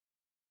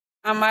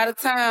I'm out of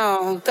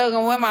town,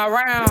 thuggin' with my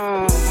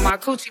round. My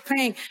coochie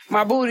pink,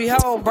 my booty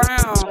hole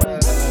brown.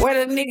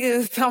 Where the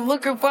niggas, I'm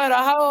looking for the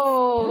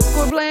hoes.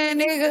 Quit playing,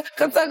 nigga,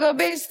 come suck a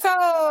bitch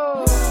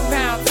toe.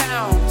 Pound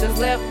town, just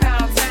left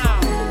Pound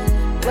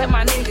town. Let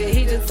my nigga,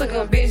 he just took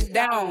a bitch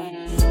down.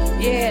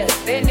 Yeah,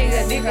 that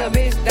nigga dig a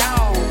bitch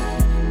down.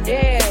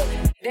 Yeah,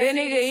 that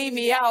nigga eat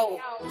me out.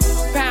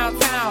 Pound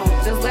town,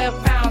 just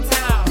left Pound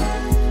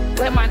town.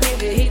 Let my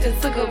nigga, he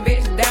just took a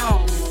bitch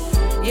down.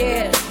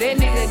 Yeah, that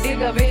nigga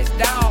dig a bitch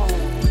down.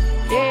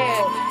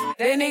 Yeah,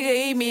 that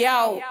nigga eat me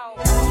out.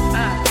 I'm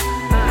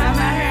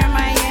out here in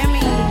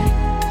Miami,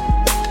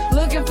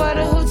 looking for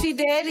the hoochie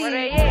daddy. Where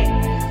they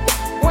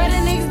at? Where the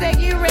niggas that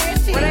get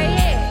ratchet? Where they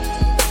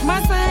at?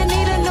 My son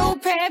need a new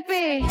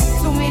pappy.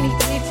 Too many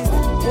bitches,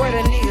 where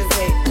the niggas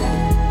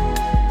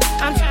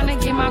at? I'm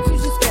tryna get my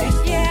coochie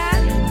stretched,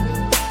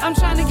 yeah. I'm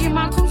tryna get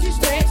my coochie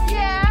stretched,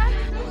 yeah.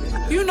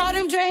 You know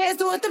them dreadheads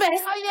do it the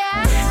best, Oh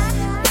yeah.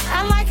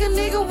 I like a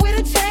nigga with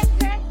a check.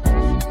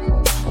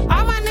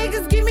 All my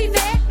niggas give me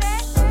that.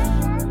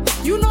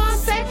 You know I'm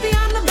sexy,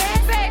 I'm the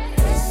best.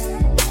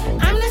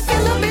 I'm the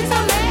shit, little bitch,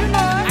 I'm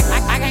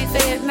that. I can't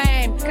say his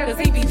name, cause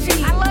he be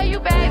cheating. I love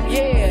you, baby.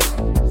 Yeah,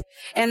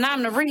 and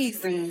I'm the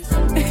reason.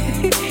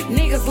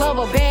 Niggas love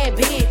a bad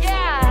bitch.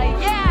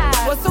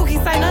 Yeah. What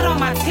Suki say, nut on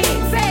my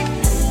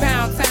tits.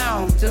 Pound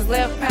town, just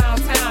left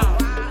Pound town.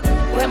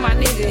 Let my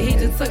nigga, he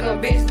just took a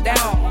bitch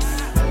down.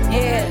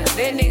 Yeah,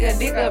 that nigga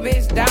dig a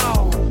bitch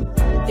down.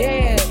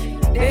 Yeah,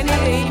 that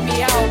nigga eat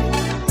me out.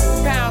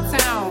 Pound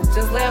town,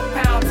 just left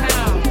Pound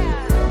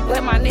town.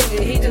 Let my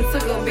nigga, he just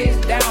took a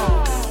bitch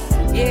down.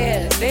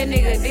 Yeah, that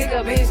nigga dig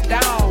a bitch down.